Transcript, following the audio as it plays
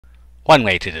One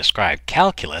way to describe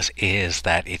calculus is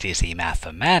that it is the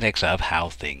mathematics of how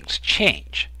things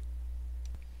change.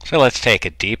 So let's take a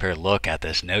deeper look at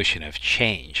this notion of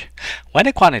change. When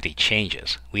a quantity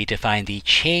changes, we define the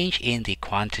change in the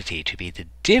quantity to be the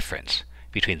difference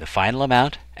between the final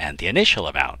amount and the initial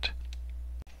amount.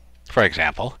 For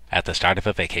example, at the start of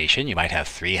a vacation you might have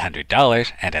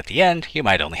 $300 and at the end you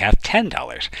might only have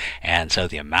 $10, and so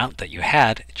the amount that you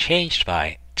had changed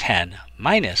by 10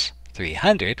 minus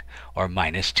 300 or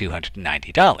minus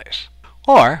 $290.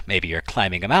 Or maybe you're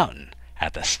climbing a mountain.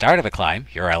 At the start of a climb,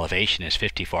 your elevation is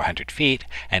 5,400 feet,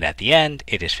 and at the end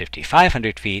it is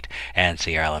 5,500 feet, and so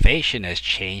your elevation is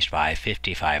changed by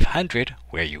 5,500,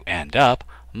 where you end up,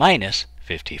 minus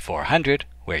 5,400,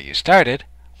 where you started,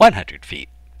 100 feet.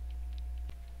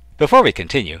 Before we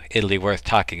continue, it'll be worth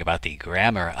talking about the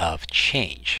grammar of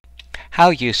change. How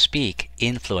you speak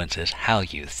influences how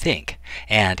you think,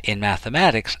 and in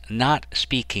mathematics, not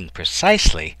speaking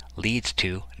precisely leads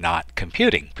to not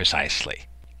computing precisely.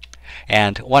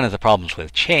 And one of the problems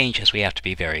with change is we have to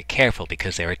be very careful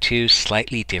because there are two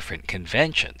slightly different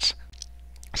conventions.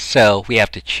 So we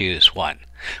have to choose one.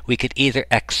 We could either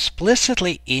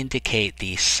explicitly indicate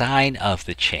the sign of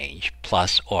the change,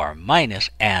 plus or minus,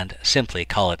 and simply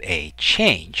call it a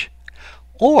change,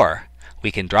 or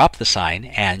we can drop the sign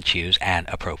and choose an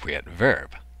appropriate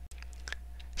verb.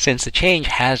 Since the change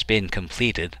has been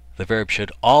completed, the verb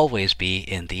should always be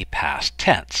in the past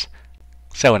tense.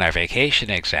 So in our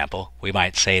vacation example, we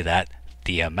might say that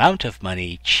the amount of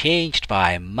money changed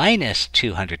by minus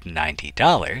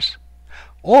 $290,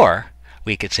 or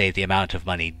we could say the amount of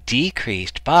money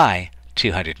decreased by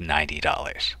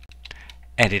 $290.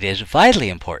 And it is vitally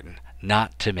important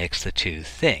not to mix the two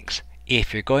things.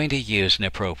 If you're going to use an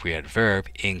appropriate verb,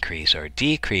 increase or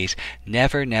decrease,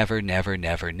 never, never, never,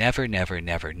 never, never, never,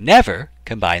 never, never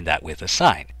combine that with a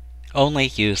sign. Only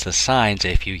use the signs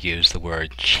if you use the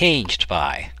word changed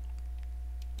by.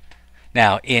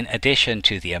 Now, in addition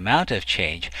to the amount of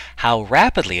change, how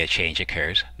rapidly a change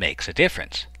occurs makes a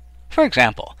difference. For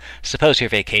example, suppose your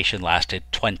vacation lasted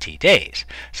 20 days,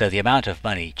 so the amount of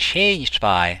money changed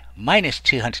by minus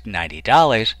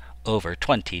 $290 over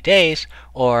 20 days,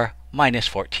 or minus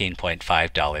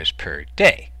 $14.5 per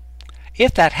day.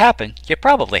 If that happened, you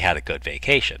probably had a good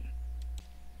vacation.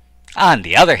 On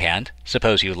the other hand,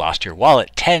 suppose you lost your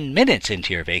wallet 10 minutes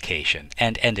into your vacation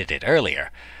and ended it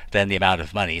earlier, then the amount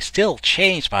of money still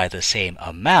changed by the same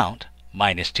amount,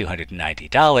 minus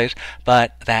 $290,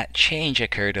 but that change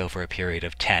occurred over a period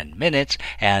of 10 minutes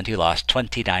and you lost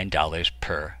 $29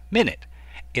 per minute.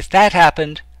 If that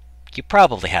happened, you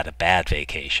probably had a bad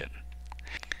vacation.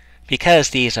 Because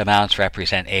these amounts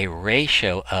represent a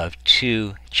ratio of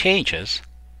two changes,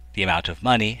 the amount of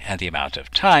money and the amount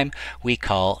of time, we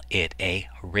call it a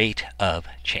rate of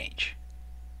change.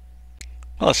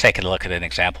 Well, let's take a look at an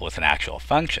example with an actual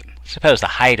function. Suppose the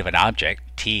height of an object,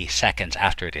 t seconds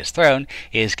after it is thrown,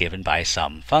 is given by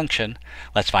some function.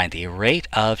 Let's find the rate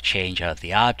of change of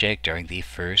the object during the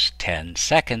first 10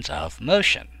 seconds of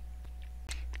motion.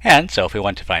 And so if we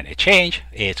want to find a change,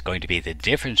 it's going to be the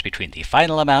difference between the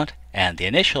final amount and the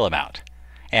initial amount.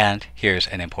 And here's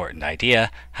an important idea: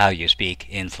 how you speak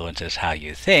influences how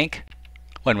you think.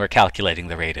 When we're calculating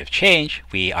the rate of change,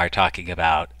 we are talking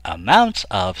about amounts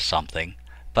of something,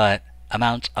 but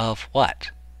amounts of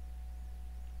what?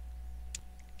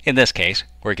 In this case,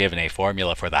 we're given a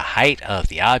formula for the height of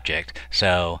the object,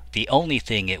 so the only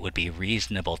thing it would be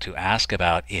reasonable to ask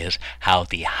about is how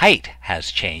the height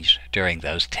has changed during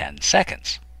those 10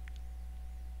 seconds.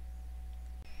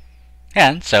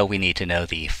 And so we need to know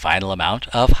the final amount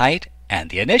of height and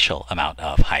the initial amount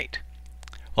of height.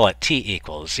 Well, at t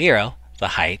equals 0, the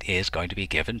height is going to be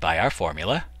given by our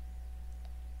formula.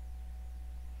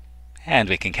 And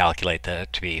we can calculate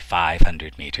that to be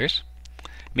 500 meters.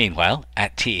 Meanwhile,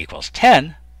 at t equals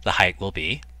 10, the height will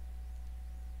be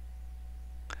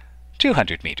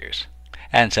 200 meters.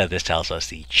 And so this tells us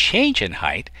the change in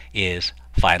height is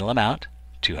final amount,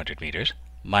 200 meters,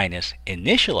 minus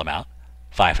initial amount,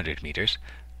 500 meters,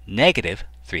 negative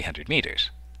 300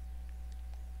 meters.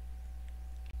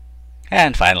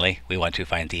 And finally, we want to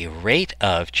find the rate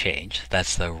of change.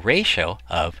 That's the ratio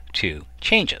of two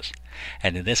changes.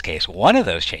 And in this case, one of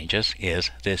those changes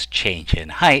is this change in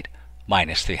height,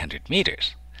 minus 300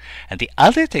 meters. And the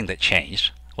other thing that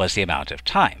changed was the amount of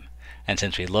time. And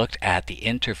since we looked at the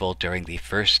interval during the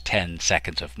first 10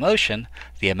 seconds of motion,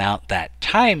 the amount that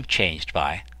time changed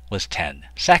by was 10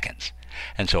 seconds.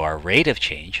 And so our rate of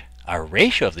change, our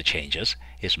ratio of the changes,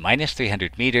 is minus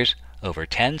 300 meters over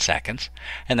 10 seconds,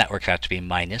 and that works out to be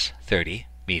minus 30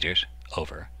 meters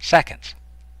over seconds.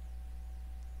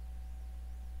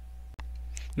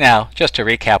 Now, just to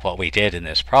recap what we did in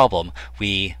this problem,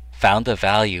 we found the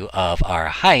value of our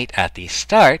height at the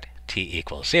start, t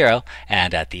equals 0,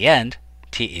 and at the end,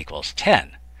 t equals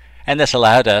 10. And this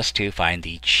allowed us to find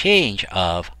the change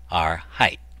of our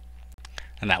height.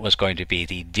 And that was going to be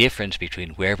the difference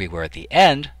between where we were at the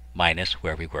end minus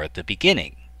where we were at the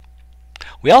beginning.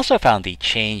 We also found the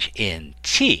change in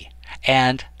t,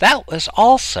 and that was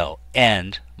also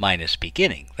end minus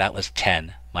beginning. That was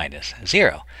 10 minus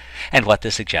 0. And what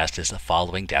this suggests is the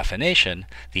following definition: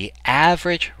 the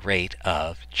average rate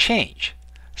of change.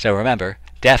 So remember,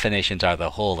 definitions are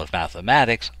the whole of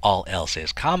mathematics, all else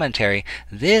is commentary.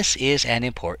 This is an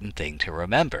important thing to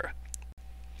remember.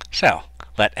 So,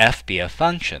 let f be a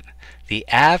function. The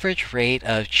average rate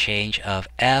of change of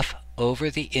f over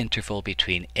the interval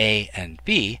between a and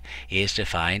b is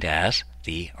defined as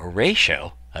the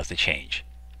ratio of the change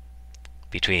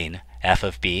between f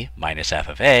of b minus f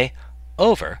of a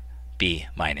over b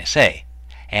minus a.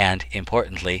 And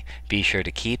importantly, be sure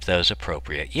to keep those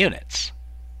appropriate units.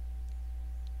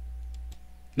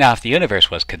 Now, if the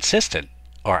universe was consistent,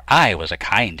 or I was a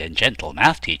kind and gentle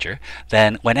math teacher,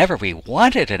 then whenever we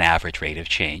wanted an average rate of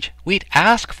change, we'd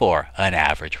ask for an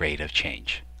average rate of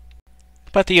change.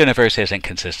 But the universe isn't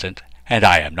consistent, and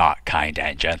I am not kind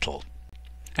and gentle.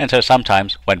 And so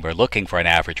sometimes when we're looking for an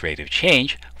average rate of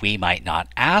change, we might not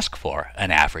ask for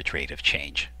an average rate of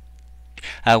change.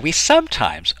 We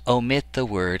sometimes omit the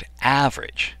word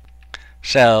average.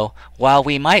 So while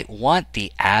we might want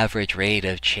the average rate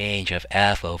of change of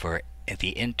f over the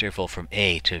interval from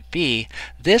a to b,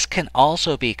 this can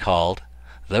also be called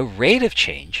the rate of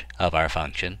change of our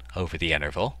function over the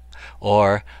interval,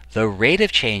 or the rate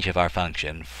of change of our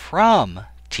function from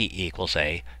t equals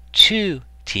a to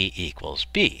t equals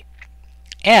b.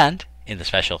 And in the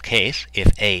special case,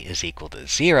 if a is equal to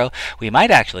 0, we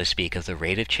might actually speak of the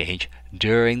rate of change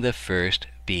during the first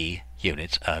b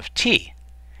units of t.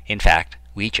 In fact,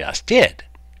 we just did.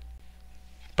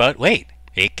 But wait,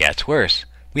 it gets worse.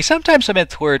 We sometimes omit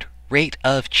the word rate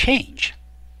of change.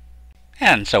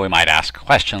 And so we might ask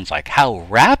questions like, how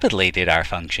rapidly did our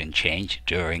function change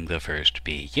during the first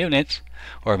b units?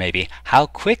 Or maybe, how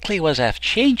quickly was f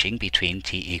changing between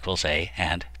t equals a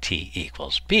and t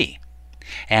equals b?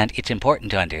 And it's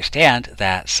important to understand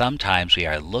that sometimes we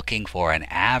are looking for an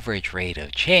average rate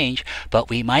of change, but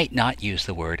we might not use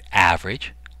the word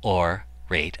average or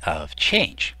rate of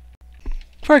change.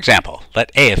 For example,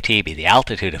 let a of t be the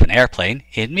altitude of an airplane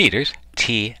in meters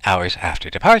t hours after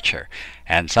departure,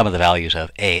 and some of the values of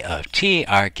a of t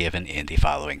are given in the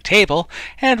following table,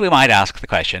 and we might ask the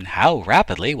question, how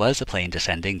rapidly was the plane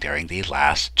descending during the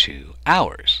last 2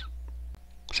 hours?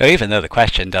 So even though the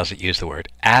question doesn't use the word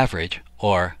average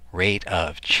or rate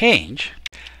of change,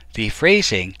 the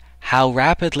phrasing how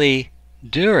rapidly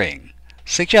during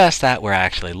suggests that we're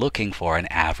actually looking for an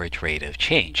average rate of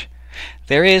change.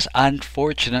 There is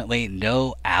unfortunately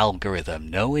no algorithm,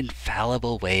 no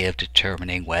infallible way of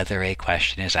determining whether a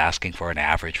question is asking for an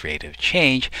average rate of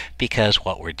change, because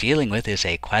what we're dealing with is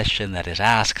a question that is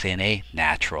asked in a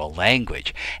natural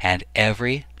language, and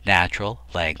every natural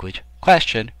language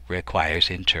question requires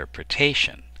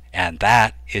interpretation, and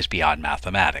that is beyond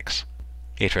mathematics.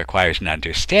 It requires an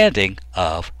understanding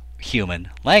of human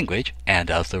language and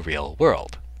of the real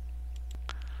world.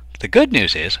 The good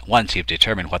news is, once you've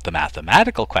determined what the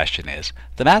mathematical question is,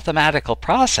 the mathematical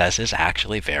process is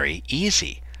actually very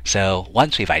easy. So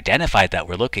once we've identified that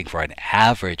we're looking for an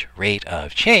average rate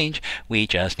of change, we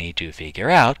just need to figure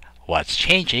out what's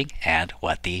changing and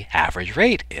what the average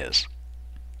rate is.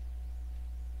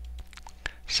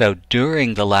 So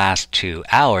during the last 2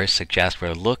 hours suggests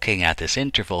we're looking at this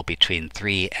interval between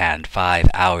 3 and 5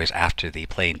 hours after the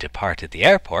plane departed the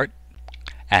airport.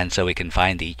 And so we can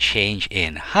find the change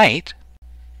in height.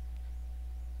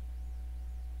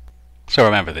 So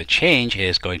remember, the change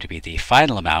is going to be the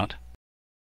final amount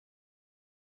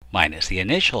minus the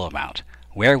initial amount,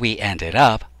 where we ended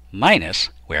up minus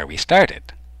where we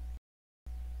started.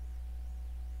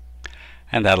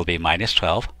 And that'll be minus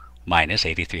 12 minus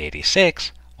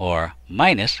 8386, or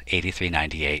minus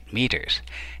 8398 meters.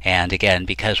 And again,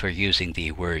 because we're using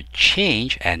the word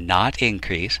change and not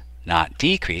increase, not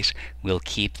decrease, we'll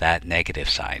keep that negative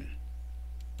sign.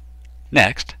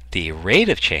 Next, the rate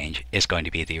of change is going to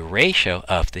be the ratio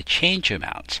of the change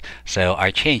amounts. So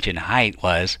our change in height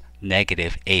was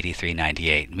negative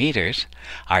 8398 meters.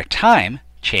 Our time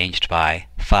changed by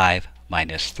 5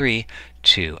 minus 3,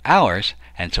 2 hours,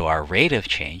 and so our rate of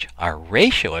change, our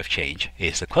ratio of change,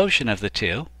 is the quotient of the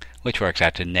two, which works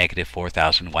out to negative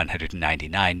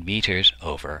 4,199 meters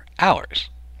over hours.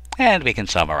 And we can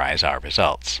summarize our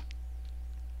results.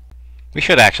 We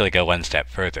should actually go one step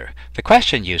further. The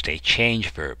question used a change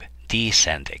verb,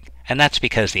 descending, and that's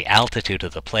because the altitude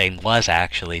of the plane was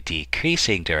actually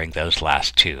decreasing during those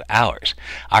last 2 hours.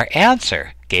 Our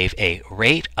answer gave a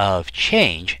rate of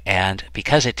change, and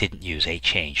because it didn't use a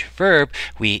change verb,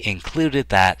 we included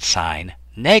that sign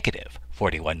negative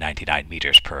 4199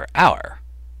 meters per hour.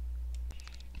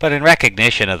 But in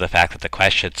recognition of the fact that the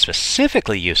question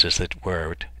specifically uses the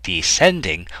word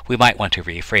descending, we might want to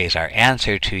rephrase our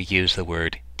answer to use the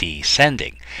word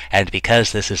descending. And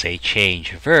because this is a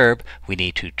change verb, we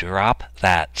need to drop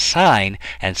that sign,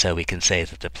 and so we can say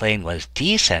that the plane was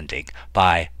descending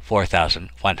by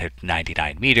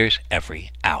 4,199 meters every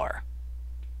hour.